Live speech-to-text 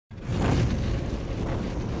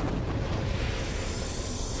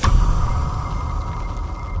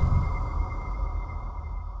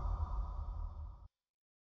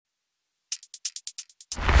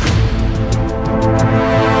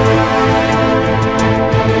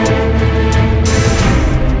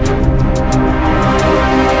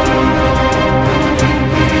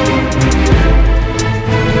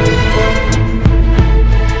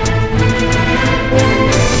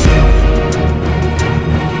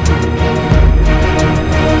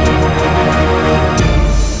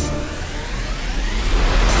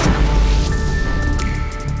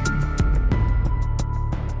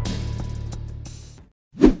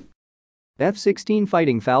F-16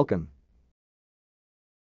 Fighting Falcon.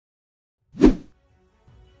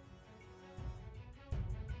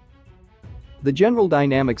 The General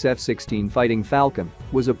Dynamics F-16 Fighting Falcon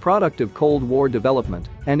was a product of Cold War development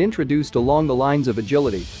and introduced along the lines of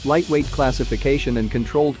agility, lightweight classification and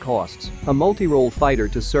controlled costs, a multi-role fighter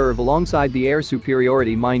to serve alongside the air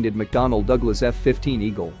superiority-minded McDonnell Douglas F-15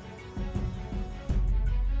 Eagle.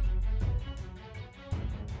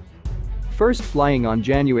 First flying on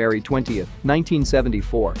January 20,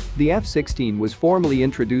 1974, the F-16 was formally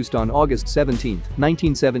introduced on August 17,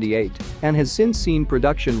 1978, and has since seen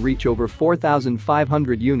production reach over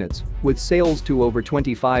 4,500 units, with sales to over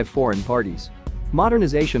 25 foreign parties.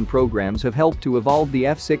 Modernization programs have helped to evolve the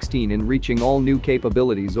F-16 in reaching all new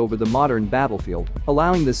capabilities over the modern battlefield,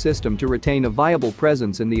 allowing the system to retain a viable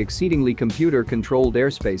presence in the exceedingly computer-controlled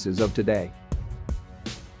airspaces of today.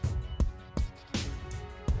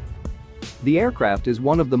 The aircraft is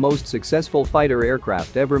one of the most successful fighter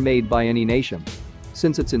aircraft ever made by any nation.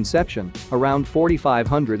 Since its inception, around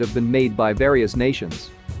 4,500 have been made by various nations.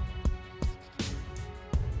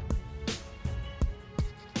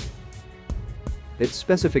 Its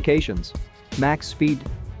specifications: max speed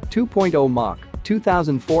 2.0 Mach,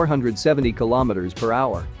 2,470 km per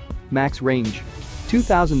hour. Max range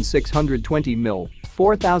 2,620 mil,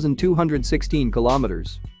 4,216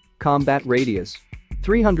 km. Combat radius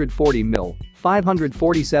 340 mil,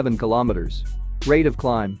 547 kilometers. Rate of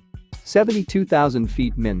climb 72,000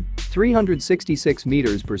 feet min, 366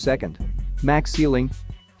 meters per second. Max ceiling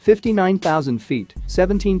 59,000 feet,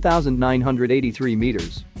 17,983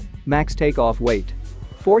 meters. Max takeoff weight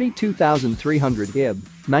 42,300 ib,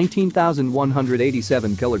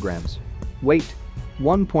 19,187 kilograms. Weight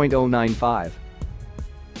 1.095.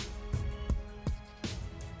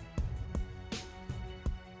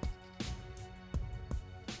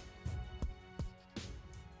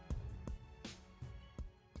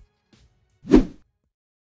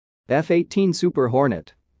 F-18 Super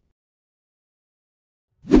Hornet.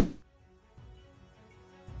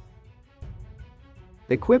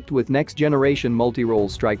 Equipped with next-generation multi-role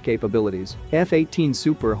strike capabilities, F-18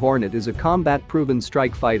 Super Hornet is a combat-proven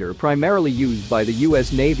strike fighter primarily used by the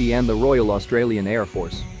US Navy and the Royal Australian Air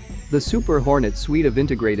Force. The Super Hornet suite of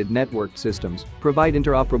integrated networked systems provide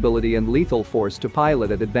interoperability and lethal force to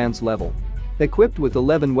pilot at advanced level. Equipped with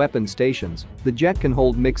 11 weapon stations, the jet can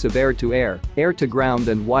hold mix of air-to-air, air-to-ground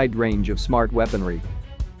and wide range of smart weaponry.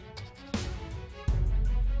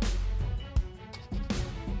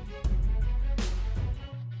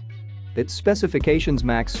 Its specifications: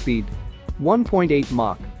 max speed 1.8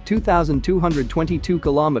 Mach, 2,222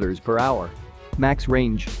 km per hour. Max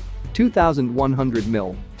range 2,100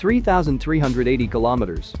 mil, 3,380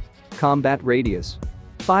 km. Combat radius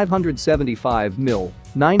 575 mil,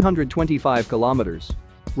 925 kilometers.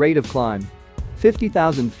 Rate of climb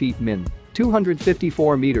 50,000 feet min,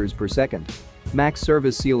 254 meters per second. Max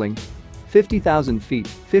service ceiling 50,000 feet,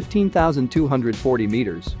 15,240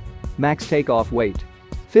 meters. Max takeoff weight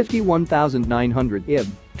 51,900 ib,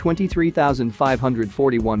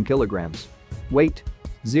 23,541 kilograms. Weight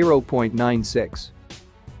 0.96.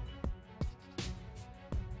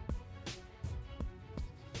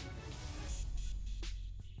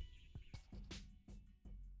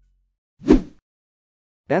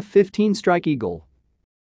 F-15 Strike Eagle.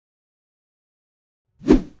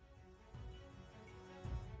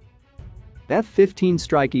 F-15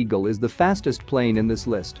 Strike Eagle is the fastest plane in this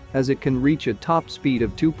list, as it can reach a top speed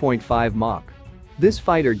of 2.5 Mach. This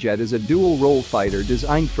fighter jet is a dual-role fighter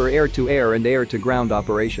designed for air-to-air and air-to-ground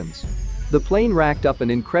operations. The plane racked up an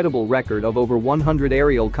incredible record of over 100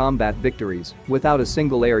 aerial combat victories without a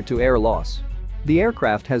single air-to-air loss. The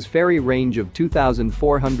aircraft has ferry range of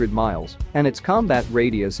 2,400 miles, and its combat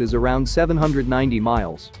radius is around 790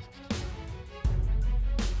 miles.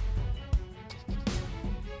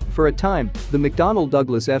 For a time, the McDonnell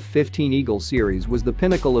Douglas F-15 Eagle series was the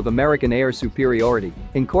pinnacle of American air superiority,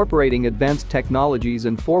 incorporating advanced technologies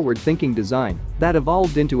and forward-thinking design that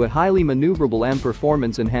evolved into a highly maneuverable and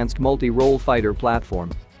performance-enhanced multi-role fighter platform.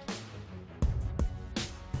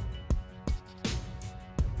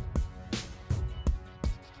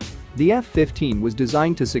 The F-15 was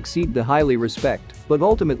designed to succeed the highly respected, but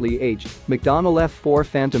ultimately aged, McDonnell F-4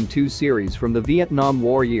 Phantom II series from the Vietnam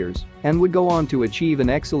War years, and would go on to achieve an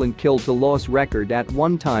excellent kill-to-loss record at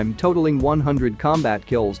one time, totaling 100 combat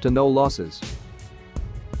kills to no losses.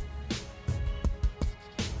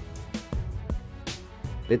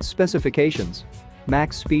 Its specifications: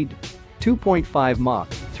 max speed 2.5 Mach,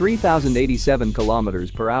 3,087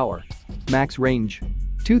 km per hour. Max range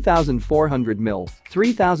 2,400 mil,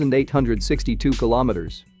 3,862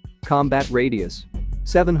 kilometers. Combat radius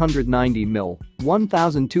 790 mil,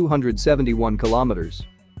 1,271 kilometers.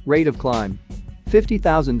 Rate of climb: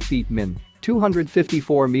 50,000 feet min,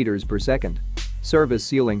 254 meters per second. Service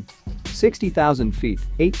ceiling: 60,000 feet,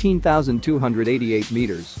 18,288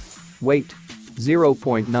 meters. Weight: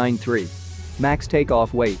 0.93. Max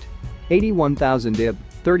takeoff weight: 81,000 ib,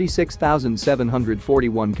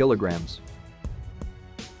 36,741 kilograms.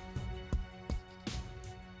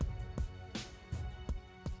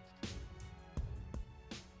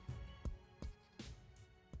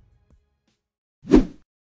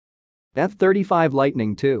 F-35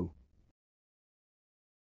 Lightning II.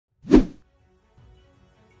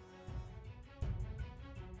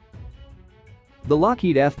 The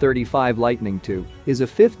Lockheed F-35 Lightning II is a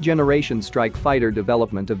fifth-generation strike fighter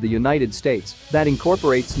development of the United States that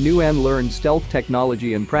incorporates new and learned stealth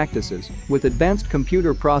technology and practices with advanced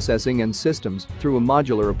computer processing and systems through a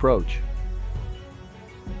modular approach.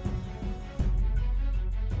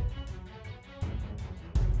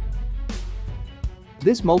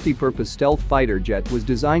 This multi-purpose stealth fighter jet was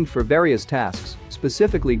designed for various tasks,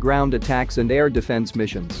 specifically ground attacks and air defense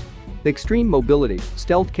missions. Extreme mobility,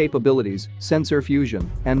 stealth capabilities, sensor fusion,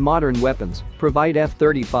 and modern weapons provide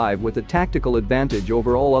F-35 with a tactical advantage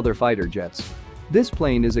over all other fighter jets. This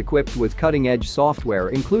plane is equipped with cutting-edge software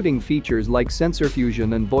including features like sensor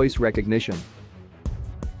fusion and voice recognition.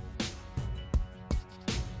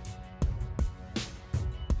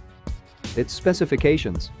 Its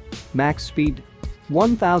specifications: max speed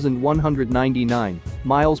 1,199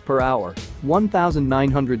 miles per hour,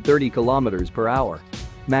 1,930 kilometers per hour.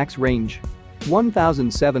 Max range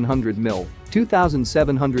 1,700 mil,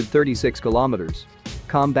 2,736 kilometers.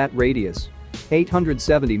 Combat radius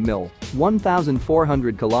 870 mil,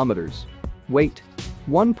 1,400 kilometers. Weight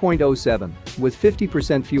 1.07 with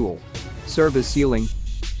 50% fuel. Service ceiling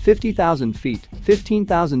 50,000 feet,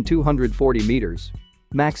 15,240 meters.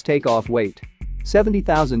 Max takeoff weight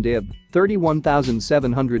 70,000 ib,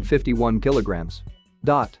 31,751 kilograms.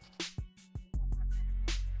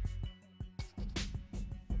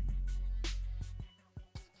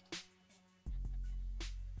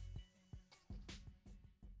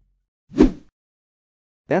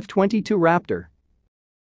 F-22 Raptor.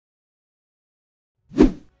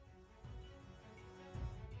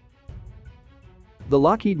 The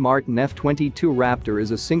Lockheed Martin F-22 Raptor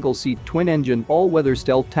is a single-seat, twin-engine, all-weather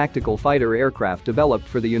stealth tactical fighter aircraft developed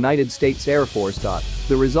for the United States Air Force.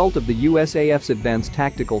 The result of the USAF's Advanced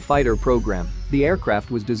Tactical Fighter program, the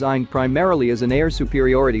aircraft was designed primarily as an air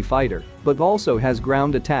superiority fighter, but also has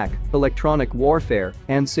ground attack, electronic warfare,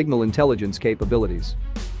 and signal intelligence capabilities.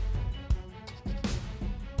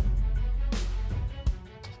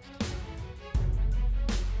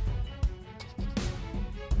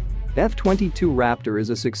 F-22 Raptor is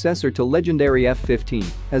a successor to legendary F-15,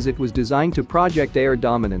 as it was designed to project air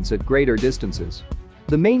dominance at greater distances.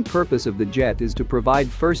 The main purpose of the jet is to provide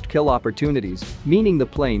first kill opportunities, meaning the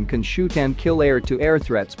plane can shoot and kill air-to-air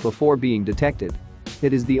threats before being detected.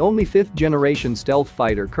 It is the only fifth-generation stealth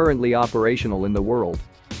fighter currently operational in the world.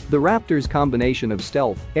 The Raptor's combination of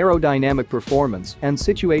stealth, aerodynamic performance, and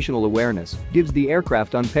situational awareness gives the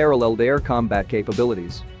aircraft unparalleled air combat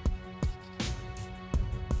capabilities.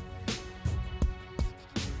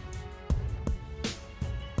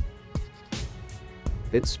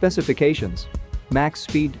 Its specifications: max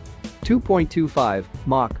speed 2.25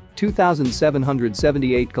 Mach,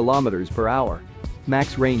 2,778 kilometers per hour.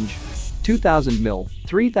 Max range 2,000 mil,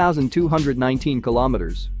 3,219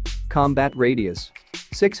 kilometers. Combat radius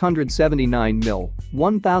 679 mil,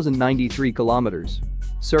 1,093 kilometers.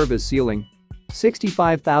 Service ceiling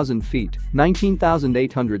 65,000 feet,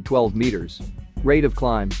 19,812 meters. Rate of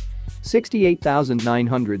climb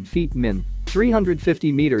 68,900 feet min,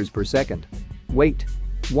 350 meters per second. Weight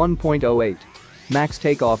 1.08. Max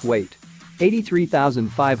takeoff weight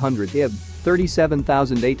 83,500 ib,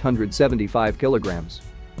 37,875 kilograms.